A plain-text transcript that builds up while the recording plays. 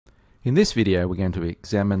In this video, we're going to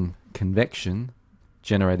examine convection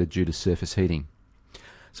generated due to surface heating.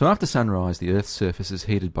 So after sunrise, the Earth's surface is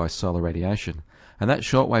heated by solar radiation, and that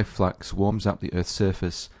shortwave flux warms up the Earth's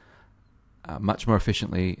surface much more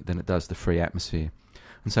efficiently than it does the free atmosphere.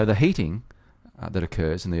 And so the heating that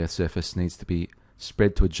occurs in the Earth's surface needs to be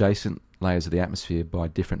spread to adjacent layers of the atmosphere by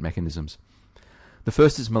different mechanisms. The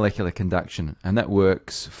first is molecular conduction, and that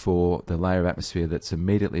works for the layer of atmosphere that's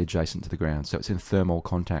immediately adjacent to the ground, so it's in thermal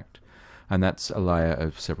contact, and that's a layer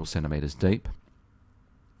of several centimetres deep.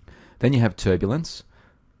 Then you have turbulence,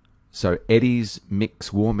 so eddies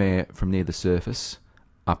mix warm air from near the surface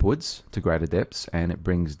upwards to greater depths, and it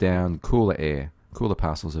brings down cooler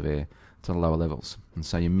parcels of air to the lower levels, and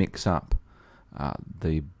so you mix up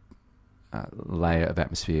the layer of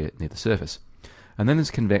atmosphere near the surface. And then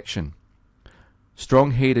there's convection.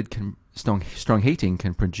 Strong heating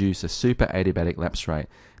can produce a super adiabatic lapse rate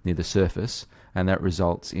near the surface, and that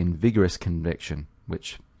results in vigorous convection,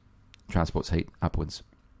 which transports heat upwards.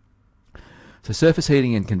 So surface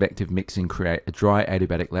heating and convective mixing create a dry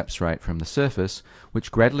adiabatic lapse rate from the surface,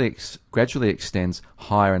 which gradually extends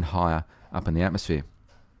higher and higher up in the atmosphere.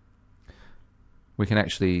 We can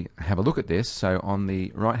actually have a look at this. So on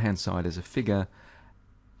the right hand side is a figure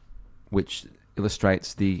which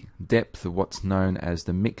illustrates the depth of what's known as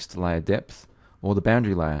the mixed layer depth, or the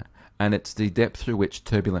boundary layer, and it's the depth through which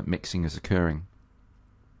turbulent mixing is occurring.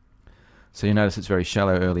 So you notice it's very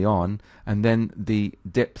shallow early on, and then the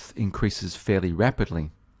depth increases fairly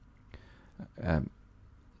rapidly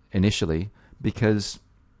initially, because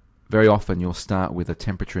very often you'll start with a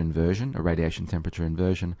temperature inversion, a radiation temperature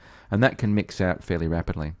inversion, and that can mix out fairly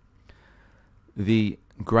rapidly. The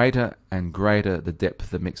greater and greater the depth of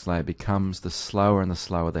the mixed layer becomes, the slower and the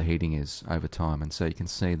slower the heating is over time. And so you can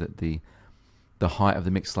see that the height of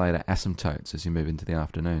the mixed layer asymptotes as you move into the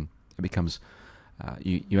afternoon. It becomes,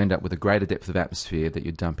 you end up with a greater depth of atmosphere that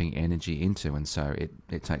you're dumping energy into, and so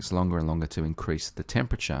it takes longer and longer to increase the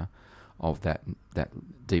temperature of that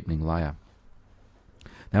deepening layer.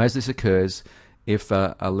 Now as this occurs, if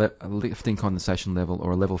a lifting condensation level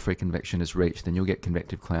or a level free convection is reached, then you'll get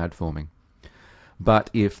convective cloud forming.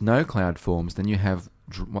 But if no cloud forms, then you have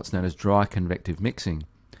what's known as dry convective mixing.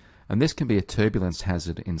 And this can be a turbulence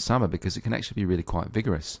hazard in summer because it can actually be really quite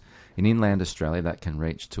vigorous. In inland Australia, that can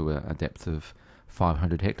reach to a depth of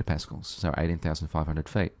 500 hectopascals, so 18,500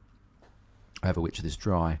 feet, over which this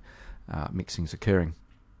dry mixing is occurring.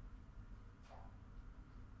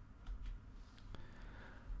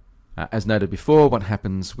 As noted before, what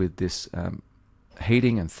happens with this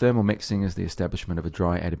heating and thermal mixing is the establishment of a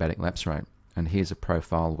dry adiabatic lapse rate. And here's a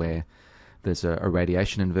profile where there's a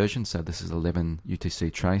radiation inversion, so this is 11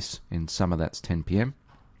 UTC trace. In summer that's 10 PM.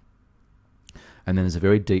 And then there's a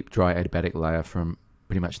very deep dry adiabatic layer from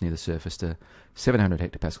pretty much near the surface to 700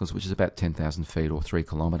 hectopascals, which is about 10,000 feet or 3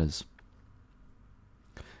 kilometres.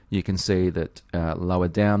 You can see that lower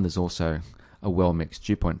down there's also a well-mixed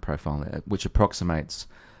dew point profile, which approximates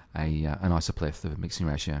an isopleth of a mixing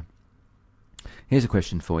ratio. Here's a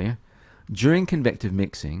question for you. During convective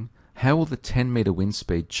mixing, how will the 10-metre wind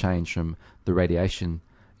speed change from the radiation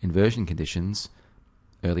inversion conditions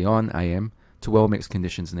early on, AM, to well-mixed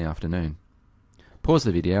conditions in the afternoon? Pause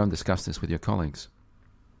the video and discuss this with your colleagues.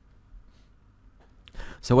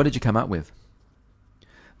 So what did you come up with?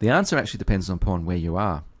 The answer actually depends upon where you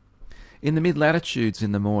are. In the mid-latitudes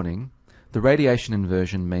in the morning, the radiation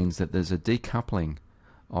inversion means that there's a decoupling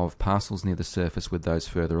of parcels near the surface with those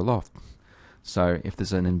further aloft. So if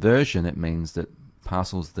there's an inversion, it means that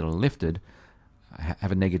parcels that are lifted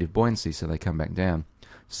have a negative buoyancy, so they come back down.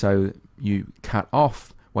 So you cut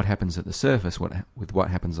off what happens at the surface with what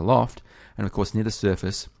happens aloft, and of course near the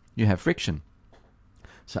surface you have friction.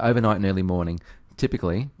 So overnight and early morning,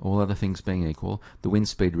 typically, all other things being equal, the wind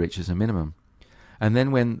speed reaches a minimum. And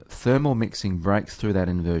then when thermal mixing breaks through that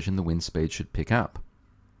inversion, the wind speed should pick up.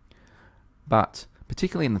 But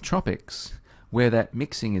particularly in the tropics, where that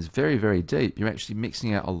mixing is very, very deep, you're actually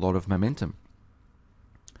mixing out a lot of momentum.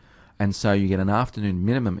 And so you get an afternoon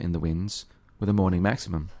minimum in the winds with a morning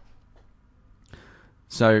maximum.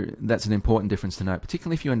 So that's an important difference to note,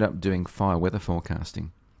 particularly if you end up doing fire weather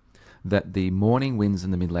forecasting, that the morning winds in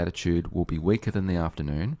the mid-latitude will be weaker than the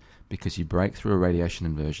afternoon because you break through a radiation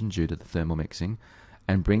inversion due to the thermal mixing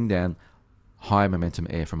and bring down higher momentum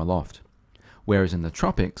air from aloft. Whereas in the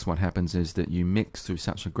tropics, what happens is that you mix through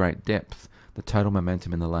such a great depth, the total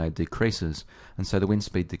momentum in the layer decreases, and so the wind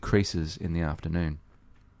speed decreases in the afternoon.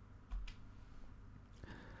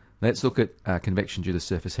 Let's look at convection due to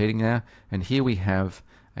surface heating now, and here we have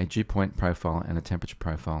a dew point profile and a temperature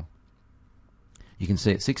profile. You can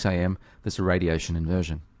see at 6 AM there's a radiation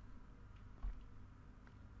inversion.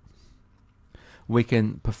 we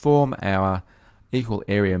can perform our equal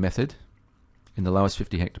area method in the lowest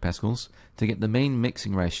 50 hectopascals to get the mean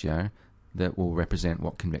mixing ratio that will represent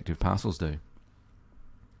what convective parcels do.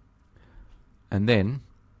 And then,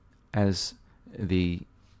 as the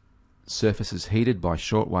surface is heated by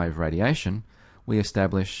shortwave radiation, we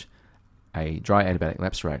establish a dry adiabatic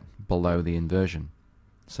lapse rate below the inversion.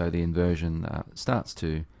 So the inversion starts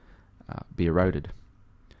to be eroded.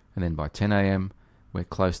 And then by 10 AM, we're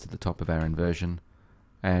close to the top of our inversion.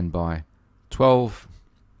 And by 12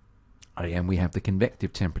 AM, we have the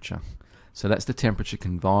convective temperature. So that's the temperature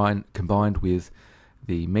combined with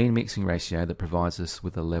the mean mixing ratio that provides us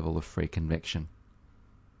with a level of free convection.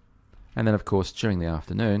 And then, of course, during the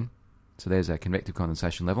afternoon, so there's our convective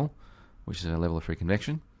condensation level, which is our level of free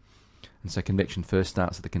convection. And so convection first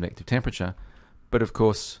starts at the convective temperature. But, of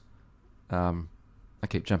course, I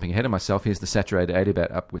keep jumping ahead of myself. Here's the saturated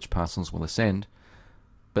adiabat up which parcels will ascend.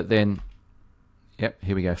 But then, yep,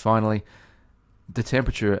 here we go, finally. The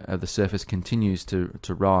temperature of the surface continues to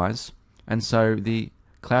rise, and so the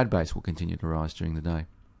cloud base will continue to rise during the day.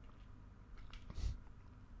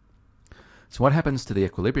 So what happens to the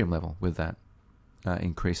equilibrium level with that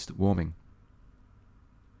increased warming?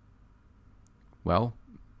 Well,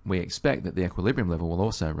 we expect that the equilibrium level will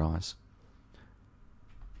also rise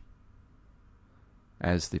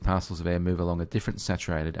as the parcels of air move along a different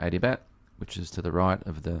saturated adiabat, which is to the right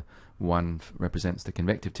of the one represents the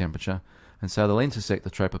convective temperature, and so they'll intersect the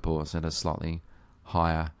tropopause at a slightly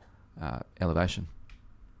higher elevation.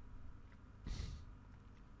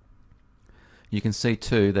 You can see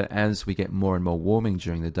too that as we get more and more warming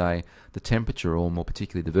during the day, the temperature, or more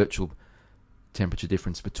particularly the virtual temperature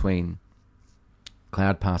difference between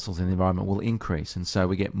cloud parcels in the environment, will increase, and so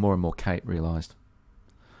we get more and more CAPE realised.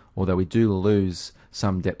 Although we do lose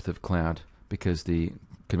some depth of cloud because the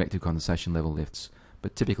convective condensation level lifts,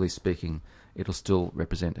 but typically speaking, it'll still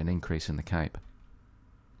represent an increase in the CAPE.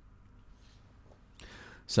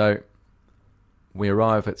 So we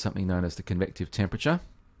arrive at something known as the convective temperature,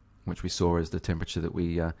 which we saw as the temperature that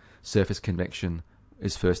we surface convection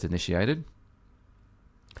is first initiated,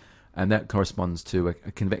 and that corresponds to a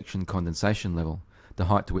convection condensation level, the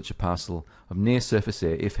height to which a parcel of near surface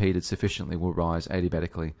air, if heated sufficiently, will rise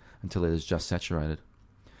adiabatically until it is just saturated.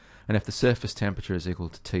 And if the surface temperature is equal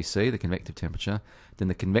to Tc, the convective temperature, then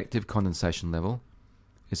the convective condensation level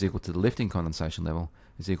is equal to the lifting condensation level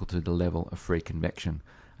is equal to the level of free convection,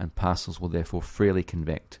 and parcels will therefore freely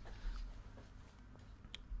convect.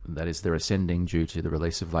 That is, they're ascending due to the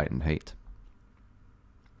release of latent heat.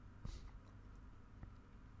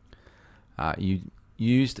 You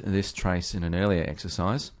used this trace in an earlier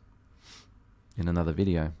exercise in another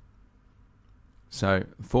video. So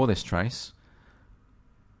for this trace,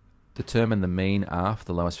 determine the mean R for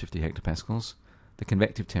the lowest 50 hectopascals, the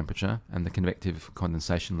convective temperature and the convective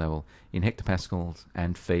condensation level in hectopascals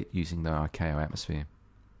and feet using the ICAO atmosphere.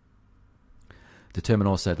 Determine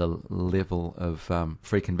also the level of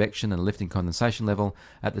free convection and lifting condensation level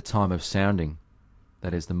at the time of sounding,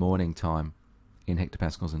 that is the morning time, in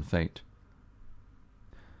hectopascals and feet.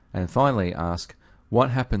 And finally ask, what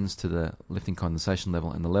happens to the lifting condensation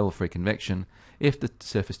level and the level of free convection if the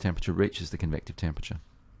surface temperature reaches the convective temperature?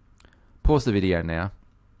 Pause the video now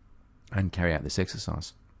and carry out this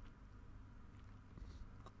exercise.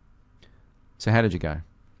 So how did you go?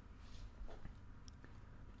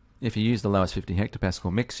 If you use the lowest 50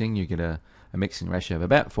 hectopascal mixing, you get a mixing ratio of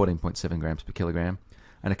about 14.7 grams per kilogram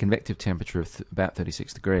and a convective temperature of about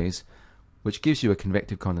 36 degrees, which gives you a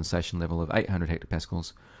convective condensation level of 800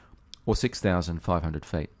 hectopascals or 6,500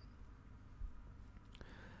 feet.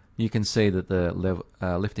 You can see that the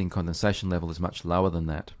lifting condensation level is much lower than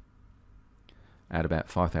that, at about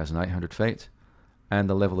 5,800 feet, and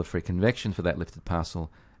the level of free convection for that lifted parcel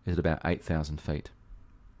is at about 8,000 feet.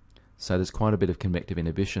 So there's quite a bit of convective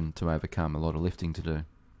inhibition to overcome, a lot of lifting to do.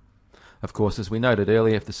 Of course, as we noted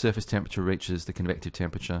earlier, if the surface temperature reaches the convective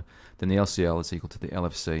temperature, then the LCL is equal to the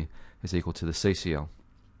LFC is equal to the CCL.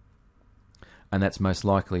 And that's most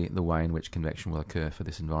likely the way in which convection will occur for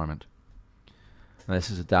this environment. Now, this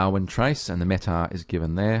is a Darwin trace, and the METAR is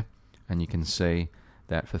given there, and you can see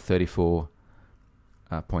that for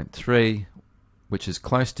 34.3, which is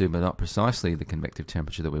close to but not precisely the convective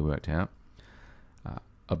temperature that we worked out,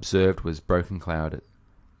 observed was broken cloud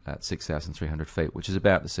at 6,300 feet, which is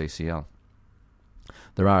about the CCL.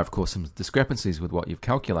 There are, of course, some discrepancies with what you've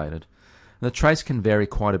calculated. And the trace can vary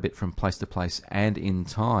quite a bit from place to place and in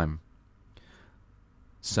time.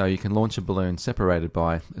 So you can launch a balloon separated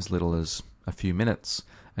by as little as a few minutes,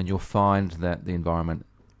 and you'll find that the environment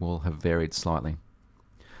will have varied slightly.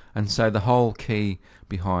 And so the whole key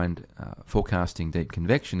behind forecasting deep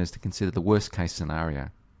convection is to consider the worst case scenario.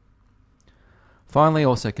 Finally,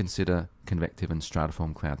 also consider convective and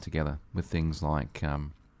stratiform cloud together with things like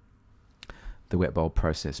the wet bulb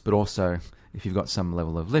process, but also if you've got some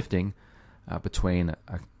level of lifting between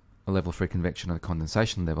a level of free convection and a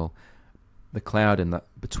condensation level, the cloud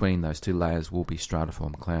between those two layers will be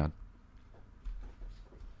stratiform cloud.